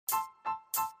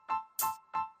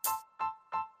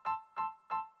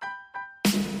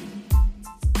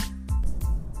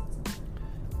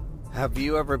Have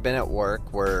you ever been at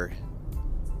work where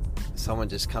someone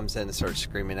just comes in and starts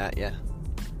screaming at you?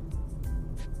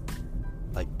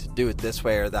 Like, to do it this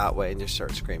way or that way, and just start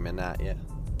screaming at you?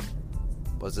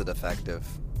 Was it effective?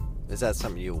 Is that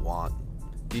something you want?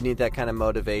 Do you need that kind of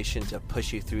motivation to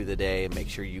push you through the day and make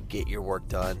sure you get your work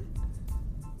done?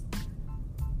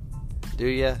 Do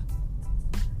you?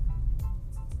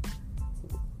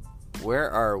 Where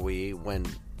are we when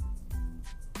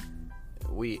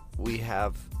we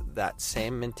have that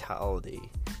same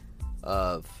mentality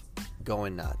of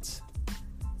going nuts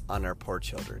on our poor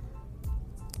children?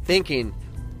 Thinking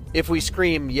if we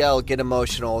scream, yell, get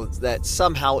emotional, that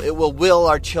somehow it will will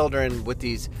our children with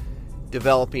these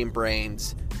developing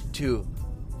brains to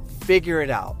figure it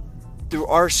out. Through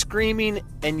our screaming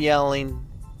and yelling,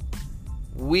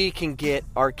 we can get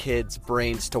our kids'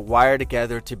 brains to wire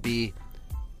together to be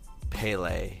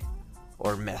Pele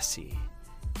or Messi,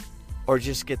 or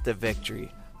just get the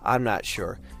victory. I'm not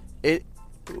sure.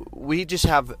 We're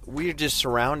just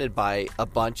surrounded by a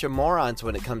bunch of morons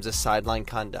when it comes to sideline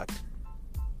conduct.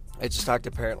 I just talked to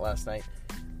a parent last night,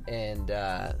 and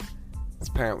this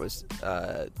parent was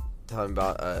talking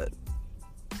about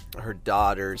her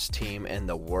daughter's team, and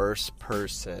the worst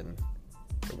parent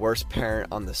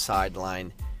on the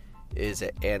sideline is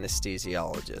an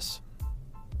anesthesiologist.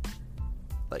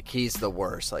 Like, he's the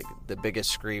worst, like the biggest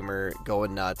screamer,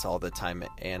 going nuts all the time.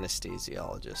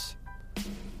 Anesthesiologist,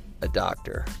 a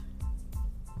doctor.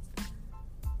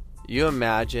 You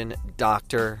imagine,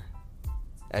 doctor,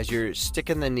 as you're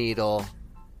sticking the needle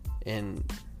in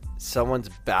someone's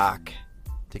back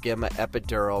to give them an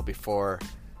epidural before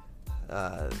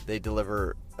they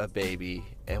deliver a baby,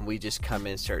 and we just come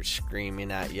in and start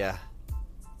screaming at you.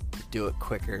 Do it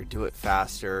quicker, do it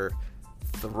faster,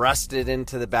 thrust it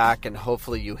into the back, and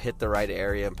hopefully you hit the right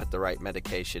area and put the right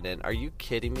medication in. Are you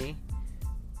kidding me?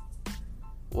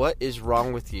 What is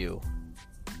wrong with you?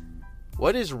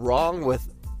 What is wrong with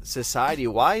society?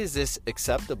 Why is this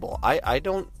acceptable? I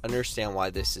don't understand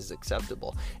why this is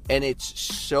acceptable. And it's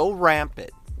so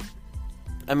rampant.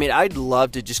 I mean, I'd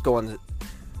love to just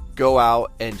go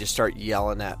out and just start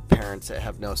yelling at parents that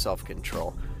have no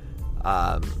self-control.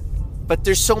 But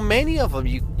there's so many of them,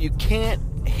 you can't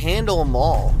handle them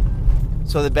all.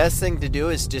 So the best thing to do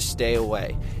is just stay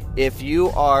away. If you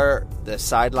are the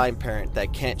sideline parent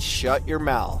that can't shut your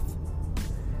mouth,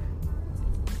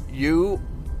 you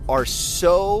are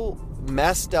so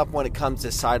messed up when it comes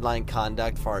to sideline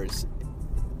conduct as far as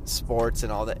sports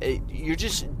and all that. You're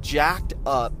just jacked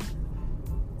up,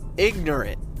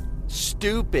 ignorant,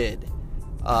 stupid,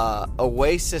 a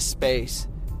waste of space.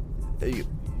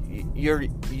 You're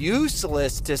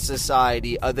useless to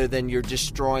society other than you're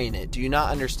destroying it. Do you not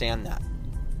understand that?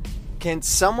 Can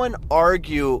someone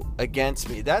argue against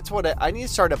me? That's what I need to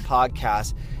start a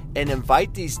podcast and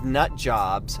invite these nut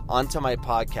jobs onto my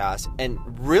podcast and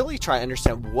really try to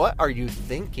understand, what are you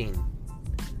thinking?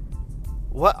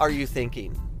 What are you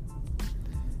thinking?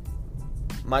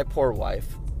 My poor wife,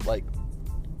 like,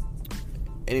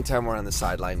 anytime we're on the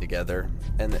sideline together,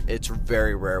 and it's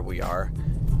very rare we are,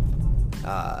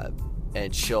 and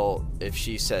if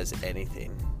she says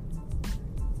anything,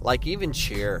 like even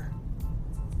cheer,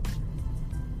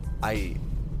 I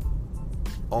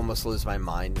almost lose my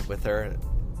mind with her,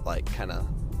 like kind of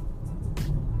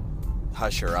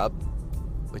hush her up,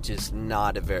 which is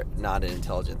not an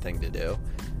intelligent thing to do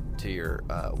to your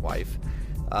wife.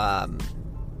 But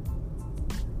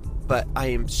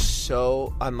I'm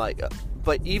like,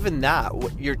 but even that,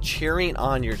 you're cheering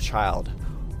on your child.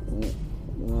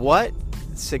 What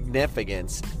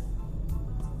significance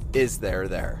is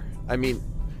there? I mean,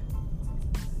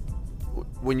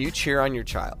 when you cheer on your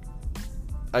child,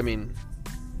 I mean,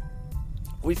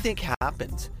 what do you think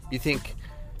happens? You think,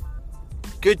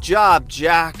 good job,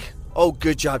 Jack. Oh,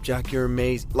 good job, Jack. You're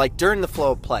amazing. Like, during the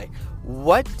flow of play,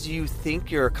 what do you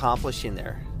think you're accomplishing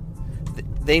there?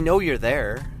 They know you're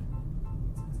there.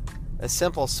 A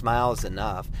simple smile is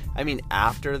enough. I mean,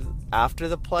 after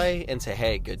the play, and say,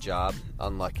 hey, good job,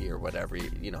 unlucky or whatever,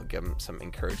 you know, give them some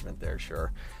encouragement there,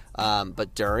 sure.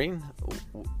 But during,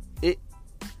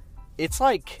 it's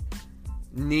like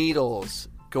needles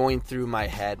going through my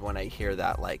head when I hear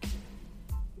that. Like,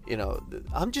 you know,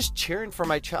 I'm just cheering for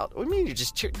my child. What do you mean you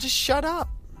just cheer? Just shut up.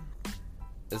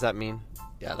 Does that mean?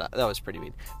 Yeah, that was pretty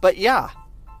mean. But yeah,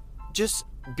 just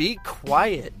be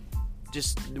quiet.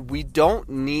 We don't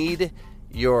need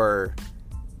your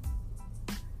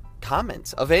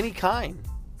comments of any kind,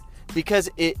 because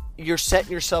you're setting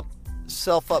yourself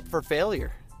up for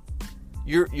failure.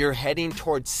 You're heading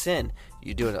towards sin.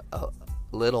 You do a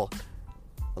little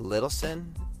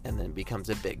sin, and then it becomes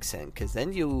a big sin, because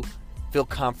then you feel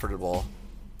comfortable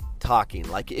talking.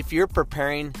 Like, if you're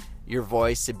preparing your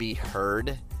voice to be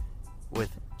heard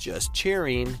with just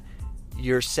cheering,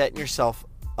 you're setting yourself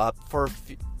up for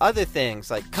other things,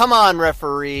 like, come on,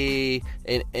 referee,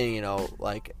 and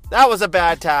like, that was a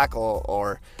bad tackle,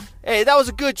 or, hey, that was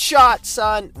a good shot,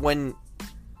 son. When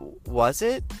was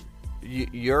it?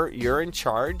 You're in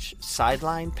charge,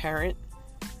 sideline parent.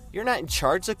 You're not in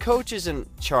charge. The coach is in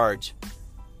charge.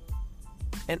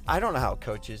 And I don't know how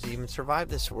coaches even survive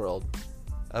this world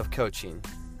of coaching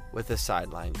with the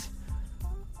sidelines.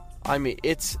 I mean,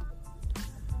 if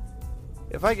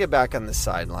I get back on the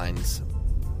sidelines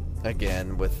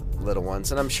again with little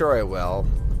ones, and I'm sure I will,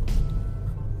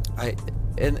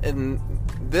 and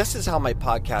this is how my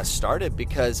podcast started,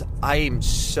 because I am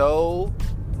so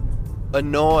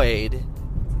annoyed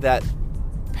that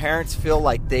parents feel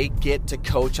like they get to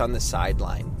coach on the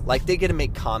sideline, like they get to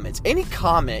make comments. Any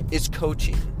comment is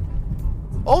coaching.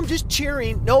 Oh, I'm just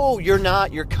cheering. No, you're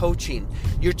not. You're coaching.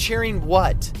 You're cheering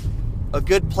what? A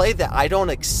good play that I don't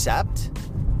accept?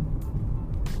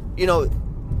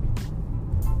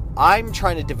 I'm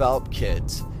trying to develop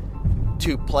kids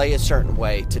to play a certain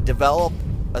way, to develop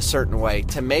a certain way,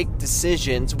 to make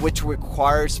decisions, which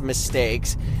requires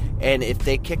mistakes. And if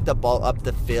they kick the ball up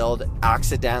the field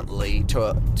accidentally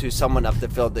to someone up the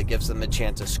field that gives them a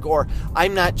chance to score,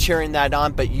 I'm not cheering that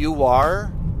on, but you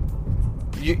are.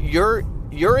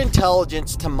 Your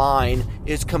intelligence to mine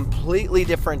is completely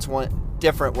different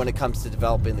when it comes to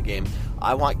developing the game.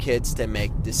 I want kids to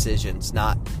make decisions,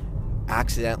 not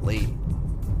accidentally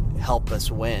help us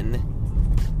win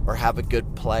or have a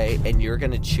good play, and you're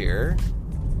going to cheer?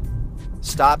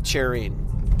 Stop cheering.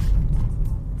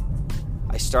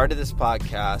 I started this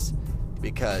podcast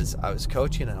because I was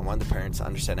coaching and I wanted the parents to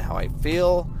understand how I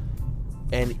feel.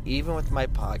 And even with my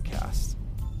podcast,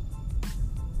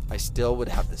 I still would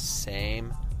have the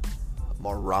same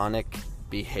moronic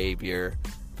behavior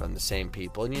from the same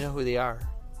people. And you know who they are.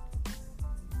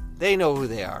 They know who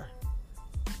they are.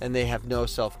 And they have no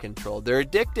self-control. They're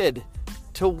addicted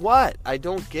to what? I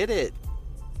don't get it.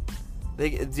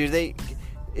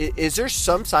 Is there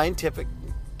some scientific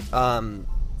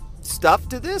stuff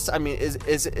to this? I mean,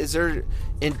 is there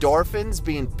endorphins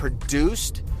being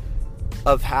produced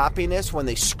of happiness when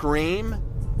they scream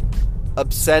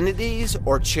obscenities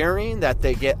or cheering, that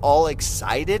they get all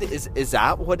excited? Is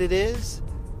that what it is?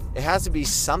 It has to be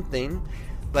something,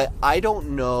 but I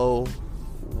don't know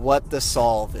what the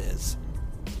solve is.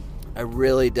 I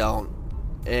really don't.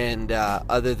 And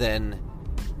other than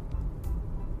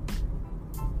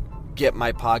get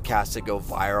my podcast to go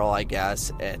viral, I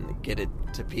guess, and get it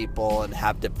to people and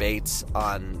have debates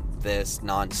on this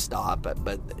nonstop,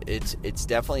 but it's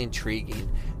definitely intriguing.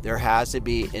 There has to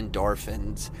be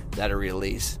endorphins that are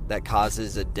released that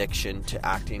causes addiction to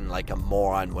acting like a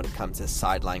moron when it comes to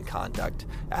sideline conduct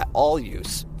at all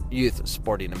youth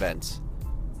sporting events.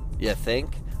 You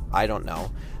think? I don't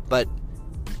know. But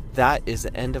that is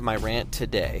the end of my rant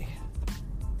today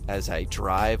as I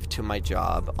drive to my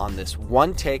job on this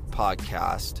one take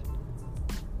podcast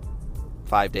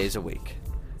 5 days a week.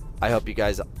 I hope you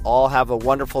guys all have a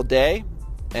wonderful day.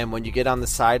 And when you get on the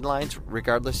sidelines,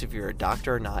 regardless if you're a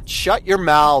doctor or not, shut your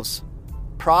mouths.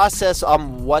 Process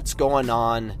on what's going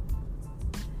on.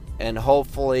 And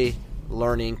hopefully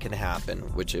learning can happen,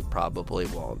 which it probably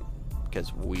won't,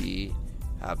 because we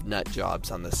have nut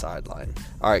jobs on the sideline.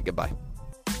 All right, goodbye.